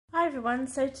everyone,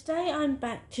 so today I'm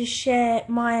back to share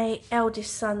my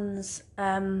eldest son's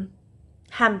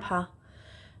hamper.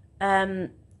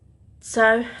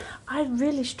 So I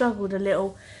really struggled a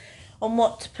little on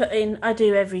what to put in. I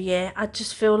do every year. I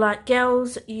just feel like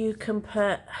girls, you can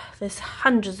put, there's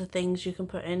hundreds of things you can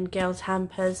put in girls'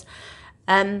 hampers,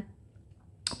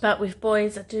 but with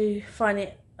boys I do find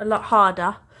it a lot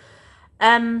harder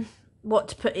what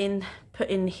to put in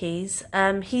his.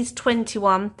 He's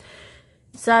 21.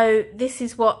 So this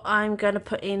is what I'm going to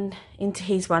put into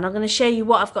his one. I'm going to show you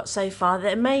what I've got so far.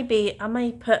 There may be, I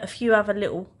may put a few other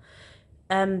little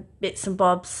bits and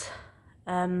bobs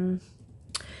that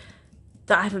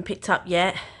I haven't picked up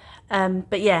yet.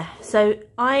 But yeah, so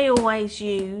I always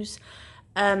use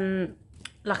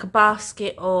like a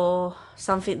basket or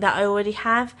something that I already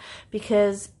have,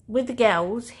 because with the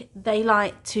girls, they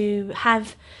like to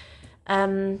have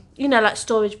you know, like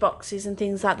storage boxes and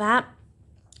things like that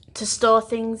to store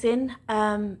things in,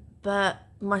 but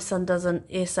my son doesn't.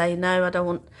 He'll say, no, I don't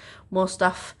want more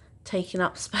stuff taking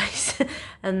up space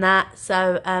and that.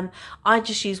 So I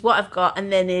just use what I've got, and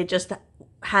then he'll just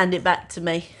hand it back to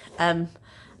me and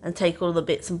take all the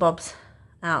bits and bobs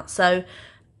out. So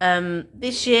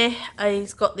this year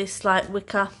he's got this like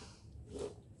wicker.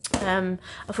 I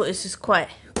thought this was quite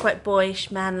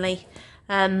boyish, manly.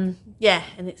 Yeah,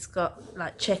 and it's got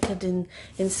like checkered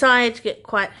inside, you get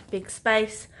quite big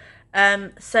space.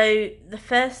 So the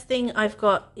first thing I've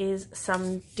got is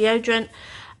some deodorant.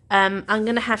 I'm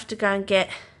gonna have to go and get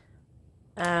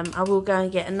I will go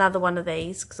and get another one of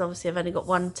these, because obviously I've only got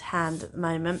one to hand at the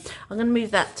moment. I'm gonna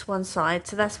move that to one side,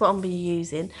 so that's what I'm gonna be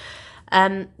using.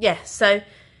 Yeah, so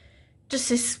just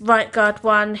this right guard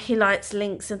one. He likes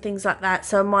links and things like that,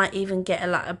 so I might even get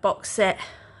like a box set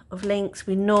of links.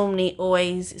 We normally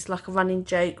always, it's like a running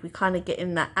joke, we kind of get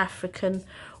in that African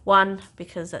one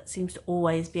because that seems to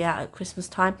always be out at Christmas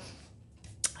time.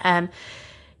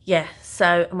 Yeah,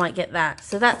 so I might get that.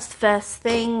 So that's the first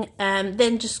thing.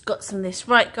 Then just got some of this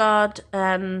right guard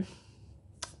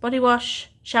body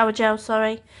wash, shower gel,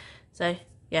 sorry. So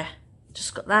yeah,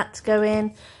 just got that to go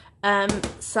in.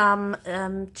 Some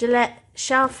Gillette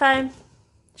shower foam,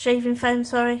 shaving foam,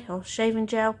 sorry, or shaving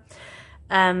gel.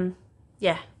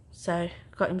 Yeah, so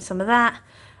got him some of that.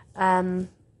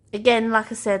 Again,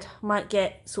 like I said, I might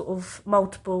get sort of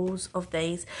multiples of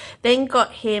these. Then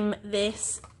got him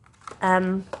this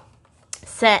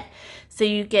set. So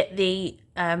you get the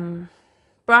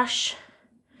brush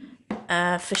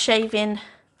for shaving. I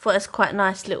thought that's quite a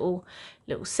nice little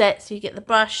set. So you get the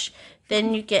brush.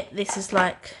 Then you get, this is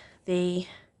like the,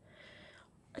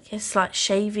 I guess like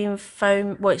shaving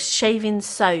foam. Well, it's shaving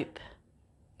soap.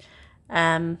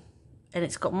 And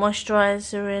it's got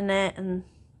moisturizer in it, and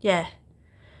yeah.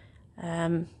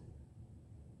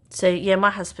 So yeah,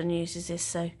 my husband uses this,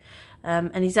 so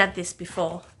and he's had this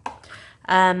before.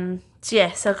 So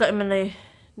yeah, so I got him a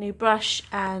new brush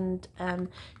and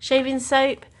shaving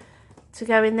soap to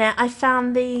go in there. I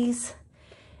found these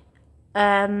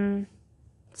Sainsbury's.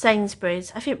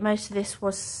 I think most of this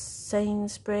was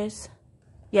Sainsbury's.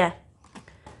 Yeah.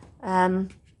 I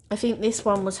think this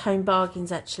one was Home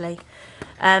Bargains actually.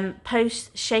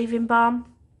 Post shaving balm.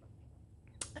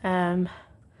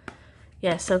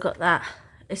 Yeah, so I got that.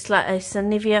 It's like a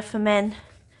Nivea for men.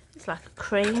 It's like a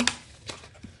cream.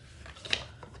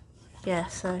 Yeah,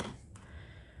 so it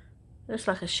looks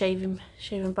like a shaving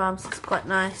balm, so it's quite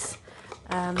nice.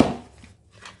 I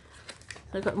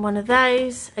got one of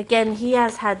those. Again, he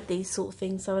has had these sort of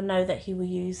things, so I know that he will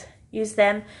use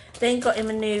them. Then got him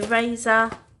a new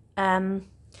razor and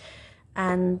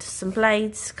some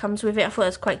blades. Comes with it. I thought it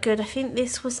was quite good. I think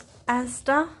this was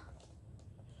Asda.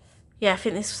 Yeah, I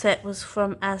think this set was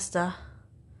from Asda.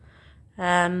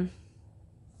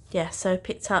 Yeah, so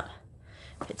picked up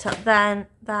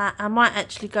that. I might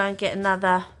actually go and get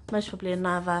another, most probably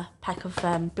another pack of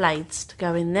blades to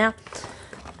go in there.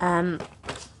 Go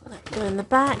in the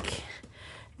back.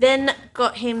 Then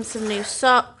got him some new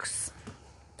socks.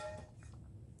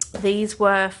 These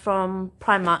were from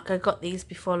Primark. I got these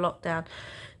before lockdown.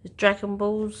 The Dragon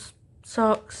Balls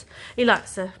socks. He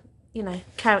likes the, you know,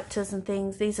 characters and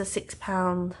things. These are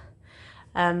 £6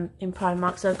 in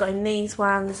Primark, so I've got him these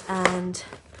ones, and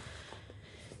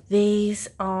these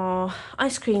are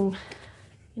ice cream,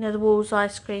 you know, the Walls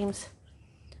ice creams.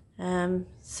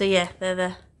 So yeah, they're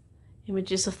the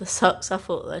images of the socks. I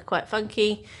thought they're quite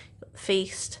funky. Got the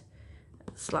Feast,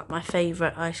 it's like my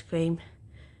favourite ice cream.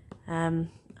 I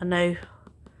know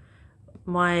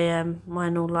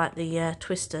mine all like the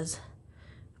Twisters.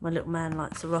 My little man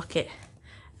likes the Rocket.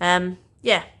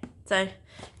 Yeah, so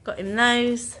got him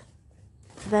those.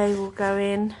 They will go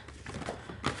in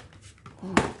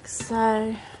like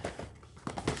so.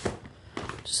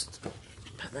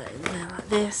 put that in there like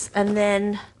this, and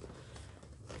then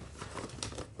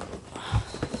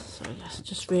sorry, let's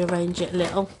just rearrange it a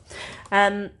little.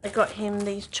 I got him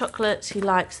these chocolates. He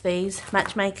likes these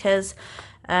Matchmakers,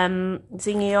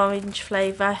 zingy orange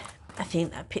flavour. I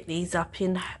think I picked these up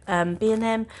in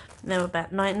B&M. They were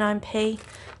about 99p,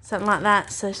 something like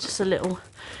that. So it's just a little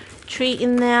treat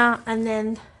in there. And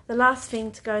then the last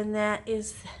thing to go in there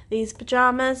is these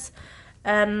pyjamas.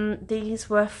 These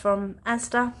were from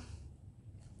Asda.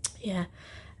 Yeah.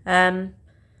 And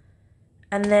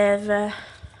they're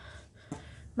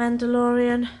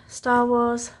Mandalorian, Star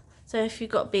Wars. So if you've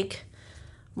got big,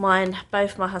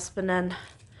 both my husband and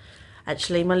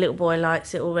actually my little boy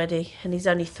likes it already, and he's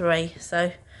only 3,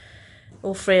 so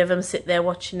all 3 of them sit there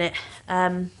watching it.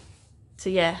 So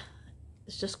yeah,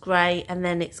 it's just grey, and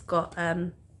then it's got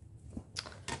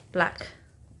black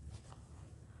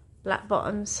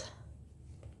bottoms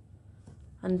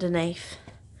underneath.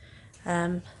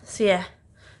 So yeah,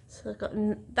 so I've got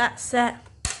that set,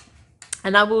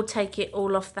 and I will take it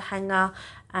all off the hanger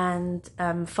and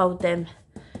fold them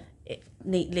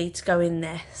neatly to go in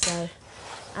there. So,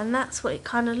 and that's what it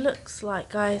kind of looks like,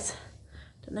 guys.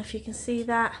 Don't know if you can see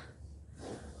that.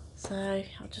 So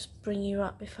I'll just bring you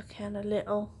up if I can a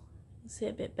little, see it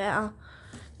a bit better.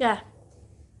 Yeah.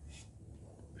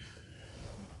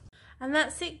 And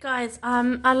that's it, guys.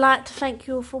 I'd like to thank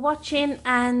you all for watching,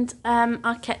 and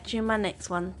I'll catch you in my next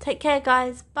one. Take care,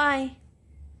 guys. Bye.